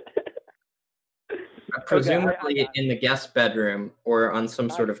 Presumably in the guest bedroom or on some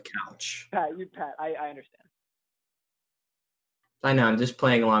sort of couch. Pat, I understand. I know, I'm just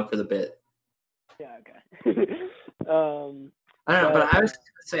playing along for the bit. Yeah, okay. I don't know, but I was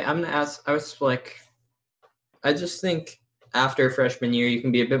going to ask, I just think after freshman year, you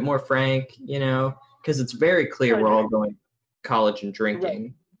can be a bit more frank, because it's very clear we're all going to college and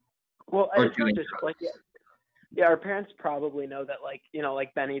drinking. Right. Well, or doing drugs. Yeah, our parents probably know that,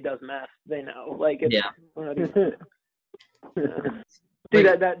 Benny does meth. They know. See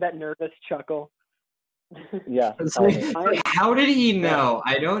that nervous chuckle? Yeah. How did he know?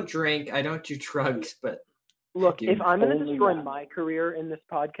 I don't drink, I don't do drugs, but... Look, if I'm going to destroy my career in this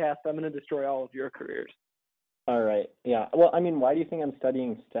podcast, I'm going to destroy all of your careers. All right. Yeah. Well, I mean, why do you think I'm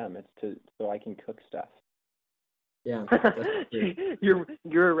studying STEM? It's so I can cook stuff. Yeah.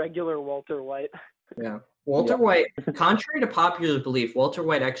 You're a regular Walter White. Yeah. Walter White, contrary to popular belief, Walter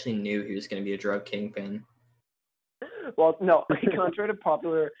White actually knew he was going to be a drug kingpin. Well, no, contrary to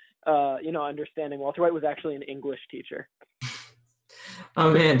popular, understanding, Walter White was actually an English teacher.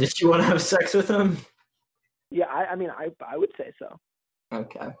 Oh man, did you want to have sex with him? Yeah, I would say so.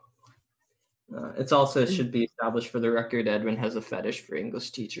 Okay. It should be established for the record, Edwin has a fetish for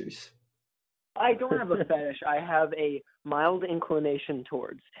English teachers. I don't have a fetish. I have a mild inclination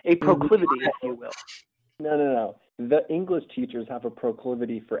towards, a proclivity, if you will. No. The English teachers have a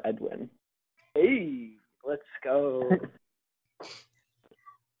proclivity for Edwin. Hey, let's go.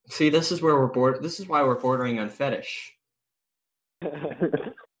 See, this is why we're bordering on fetish.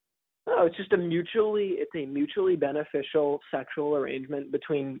 Oh, it's just a mutually beneficial sexual arrangement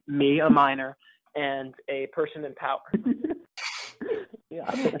between me, a minor, and a person in power. Yeah.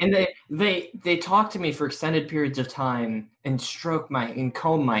 And they talk to me for extended periods of time and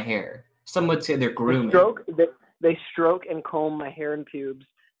comb my hair. Some would say they're grooming. They stroke and comb my hair and pubes,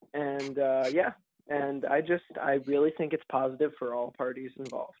 and and I really think it's positive for all parties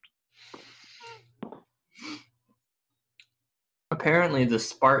involved. Apparently, the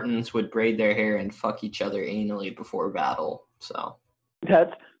Spartans would braid their hair and fuck each other anally before battle. So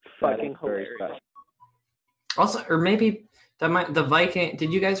that's fucking hilarious. Also, or maybe the Viking.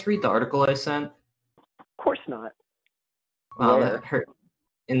 Did you guys read the article I sent? Of course not. That hurt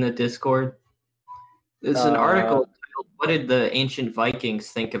in the Discord. It's an article titled, "What did the ancient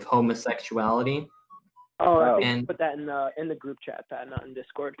Vikings think of homosexuality?" I think put that in the group chat, Pat, not in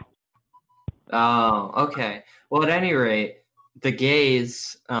Discord. Oh, okay. Well, at any rate, the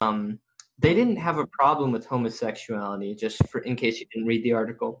gays, they didn't have a problem with homosexuality. Just in case you didn't read the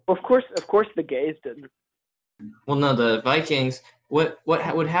article. Of course, the gays didn't. Well, no, the Vikings. What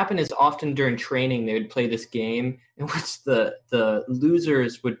would happen is often during training they would play this game in which the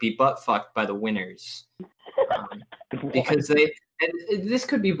losers would be butt fucked by the winners, because this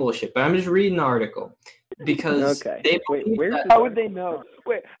could be bullshit, but I'm just reading the article because how would they know?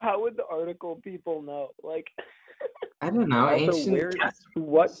 Wait, how would the article people know? Like, I don't know. Ancient.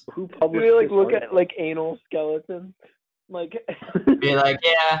 Who published? Do they look at like anal skeletons? Like, be like,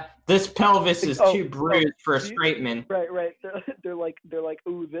 yeah, this pelvis is too bruised for a straight man. Right. They're like,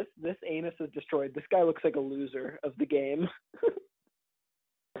 ooh, this anus is destroyed. This guy looks like a loser of the game.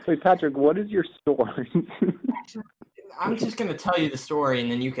 Wait, Patrick, what is your story? I'm just gonna tell you the story,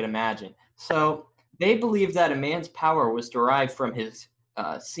 and then you can imagine. So they believe that a man's power was derived from his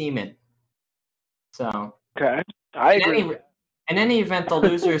semen. So okay, I agree. In any event, the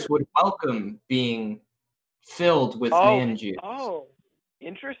losers would welcome being filled with man juice. Oh,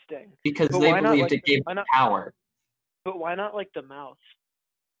 interesting. Because they believed it gave them power. But why not like the mouth?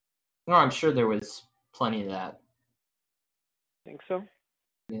 No, I'm sure there was plenty of that. Think so?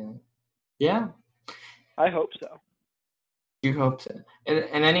 Yeah. Yeah. I hope so. You hope so. At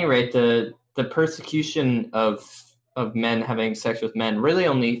any rate, the persecution of men having sex with men really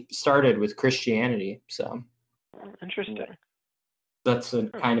only started with Christianity. So interesting. That's a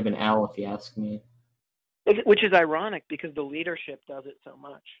kind of an L, if you ask me. Which is ironic because the leadership does it so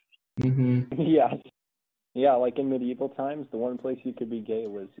much. Mm-hmm. Yeah. Like in medieval times, the one place you could be gay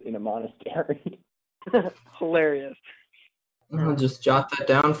was in a monastery. Hilarious. I'll just jot that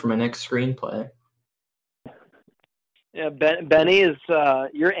down for my next screenplay. Yeah, Benny is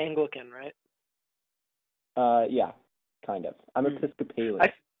you're Anglican, right? Yeah, kind of. I'm Episcopalian.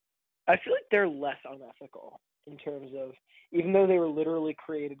 I feel like they're less unethical in terms of, even though they were literally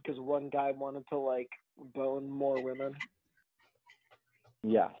created because one guy wanted to like bone more women.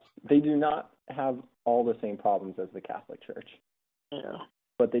 Yeah, they do not have all the same problems as the Catholic Church. Yeah,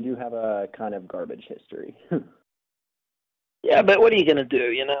 but they do have a kind of garbage history. Yeah, but what are you gonna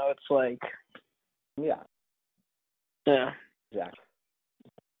do? You know, it's like. Yeah. Exactly.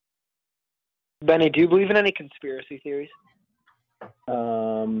 Benny, do you believe in any conspiracy theories?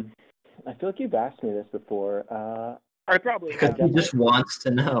 I feel like you've asked me this before. I probably because he just wants to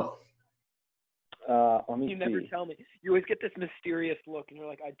know. Let me see. Never tell me. You always get this mysterious look, and you're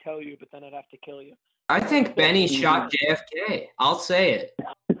like, "I'd tell you, but then I'd have to kill you." I think Benny shot JFK. I'll say it.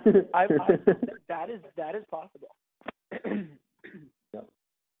 That is possible.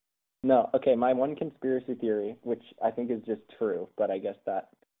 No, okay, my one conspiracy theory, which I think is just true, but I guess that,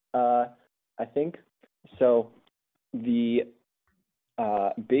 I think, so the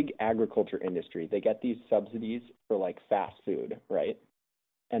big agriculture industry, they get these subsidies for, like, fast food, right?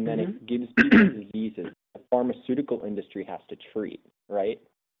 And then it gives people diseases the pharmaceutical industry has to treat, right?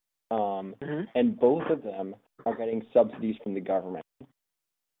 And both of them are getting subsidies from the government.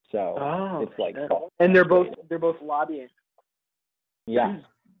 So it's like, and they're both lobbying. Yeah.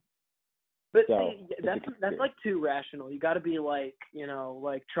 But see, that's like too rational. You got to be like, you know,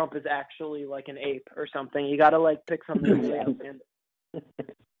 like Trump is actually like an ape or something. You got to like pick something really outstanding.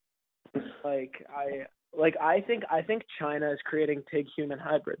 I think China is creating pig-human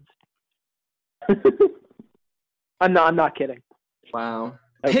hybrids. I'm not kidding. Wow.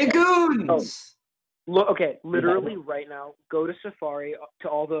 Okay. Pigoons! Look, okay, literally right now, go to Safari, to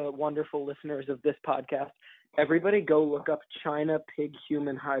all the wonderful listeners of this podcast. Everybody go look up China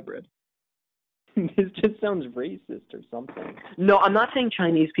pig-human hybrid. This just sounds racist or something. No, I'm not saying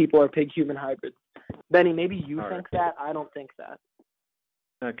Chinese people are pig-human hybrids. Benny, maybe you think that. I don't think that.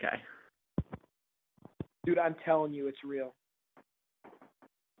 Okay. Dude, I'm telling you, it's real.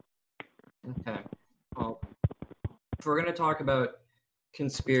 Okay. Well, if we're going to talk about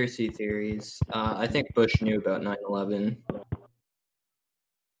conspiracy theories, I think Bush knew about 9/11.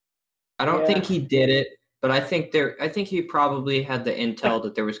 I don't think he did it, but I think he probably had the intel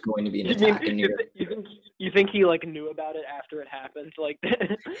that there was going to be an attack in New York. You think he like knew about it after it happened? Like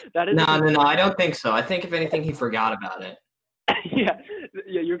that is No, I don't think so. I think if anything, he forgot about it. Yeah.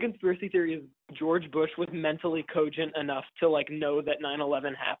 Your conspiracy theory is George Bush was mentally cogent enough to like know that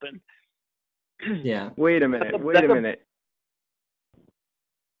 9/11 happened. Yeah. Wait a minute.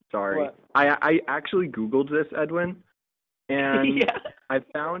 Sorry. What? I actually Googled this, Edwin, and Yeah. I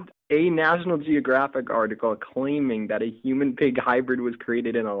found a National Geographic article claiming that a human-pig hybrid was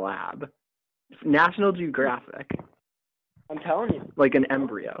created in a lab. National Geographic. I'm telling you. Like an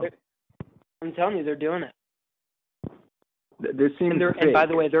embryo. I'm telling you, they're doing it. This seems fake, and by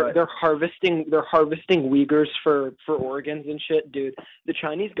the way, they're harvesting Uyghurs for organs and shit, dude. The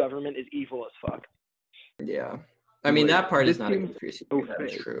Chinese government is evil as fuck. Yeah. I mean, that part is not a conspiracy theory. That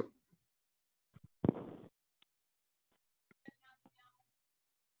is true.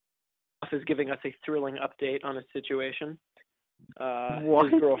 Is giving us a thrilling update on a situation.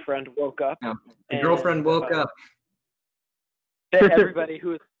 What? His girlfriend woke up. No. The girlfriend woke up. Everybody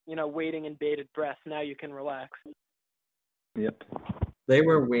who is, waiting in bated breath, now you can relax. Yep. They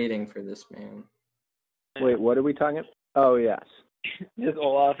were waiting for this man. Wait, what are we talking about? Oh, yes. Just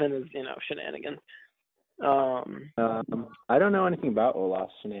Olaf and his, shenanigans. I don't know anything about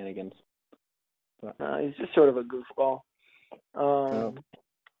Olaf's shenanigans. He's just sort of a goofball.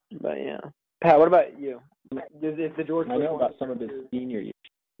 But yeah. Pat, what about you? Is the George I know about some of his senior year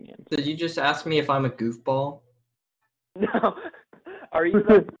shenanigans. Did you just ask me if I'm a goofball? No. Are you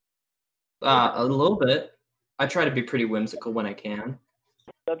though? A little bit. I try to be pretty whimsical when I can.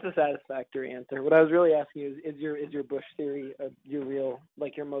 That's a satisfactory answer. What I was really asking you is your Bush theory your real,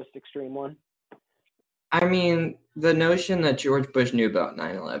 like your most extreme one? I mean, the notion that George Bush knew about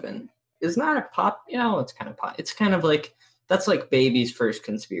 9/11 is not a pop. It's kind of pop. It's kind of like that's like baby's first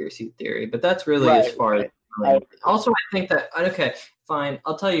conspiracy theory, but that's really as far as. Also, I think that okay, fine.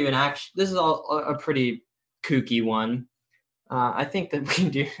 I'll tell you this is all a pretty kooky one. I think that we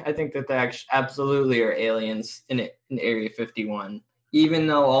do. I think that there absolutely are aliens in Area 51, even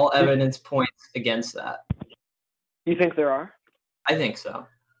though all evidence points against that. You think there are? I think so.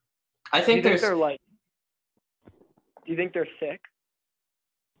 I think there's. They're like. Do you think they're sick?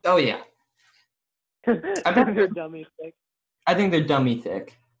 Oh yeah. I think they're dummy thick. I think they're dummy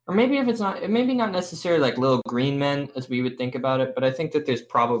thick. Or maybe if it's not, maybe not necessarily like little green men as we would think about it, but I think that there's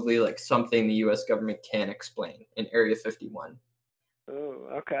probably like something the U.S. government can explain in Area 51. Oh,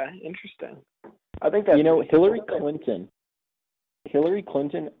 okay, interesting. I think that Hillary Clinton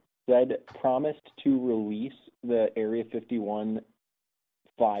promised to release the Area 51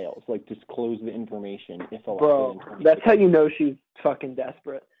 files, like disclose the information if elected. Bro, that's how you know she's fucking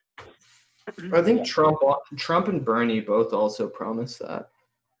desperate. I think Trump and Bernie both also promised that.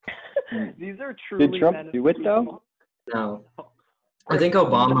 These are truly. Did Trump do it though? No. I think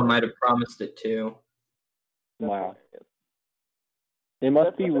Obama might have promised it too. Wow. It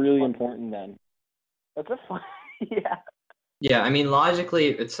must be really important then. That's a fun. Yeah. Yeah, I mean, logically,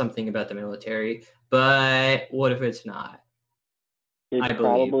 it's something about the military, but what if it's not? It's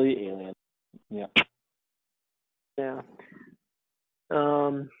probably alien. Yeah. Yeah.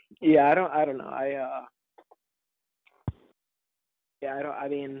 Yeah, I don't know. I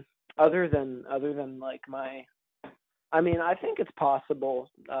mean, other than like I think it's possible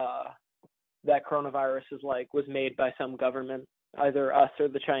that coronavirus was made by some government, either us or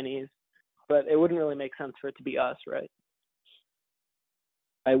the Chinese, but it wouldn't really make sense for it to be us, right?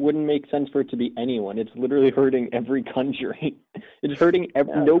 It wouldn't make sense for it to be anyone. It's literally hurting every country. It's hurting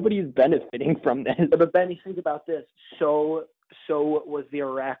nobody's benefiting from this. But Benny, think about this. So was the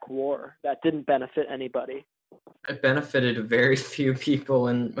Iraq War. That didn't benefit anybody. It benefited very few people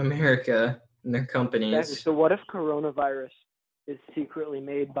in America and their companies. Exactly. So what if coronavirus is secretly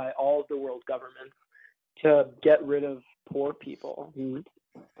made by all of the world governments to get rid of poor people?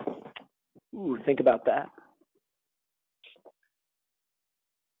 Ooh, think about that.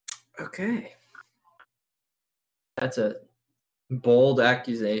 Okay. That's a bold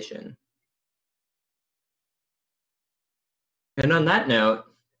accusation. And on that note,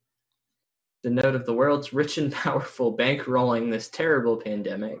 the note of the world's rich and powerful bankrolling this terrible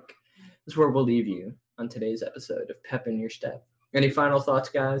pandemic is where we'll leave you on today's episode of Pep in Your Step. Any final thoughts,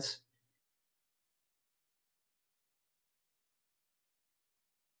 guys?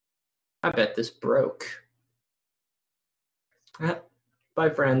 I bet this broke. Bye,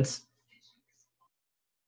 friends.